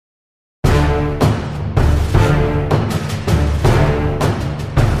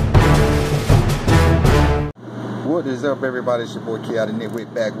What is up, everybody? It's your boy Payout and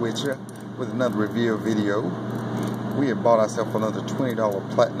Nitwit back with you with another review video. We have bought ourselves another $20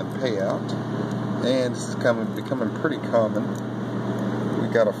 platinum payout, and this is becoming pretty common. We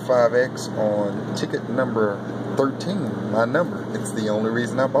got a 5X on ticket number 13, my number. It's the only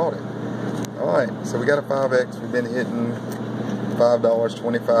reason I bought it. Alright, so we got a 5X. We've been hitting $5,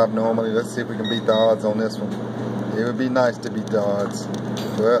 25 normally. Let's see if we can beat the odds on this one. It would be nice to beat the odds,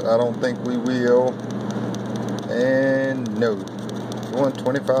 but I don't think we will. And no, we won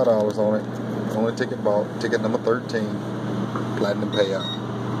 $25 on it. Only ticket bought, ticket number 13, platinum payout.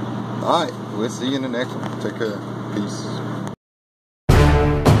 Alright, we'll see you in the next one. Take care. Peace.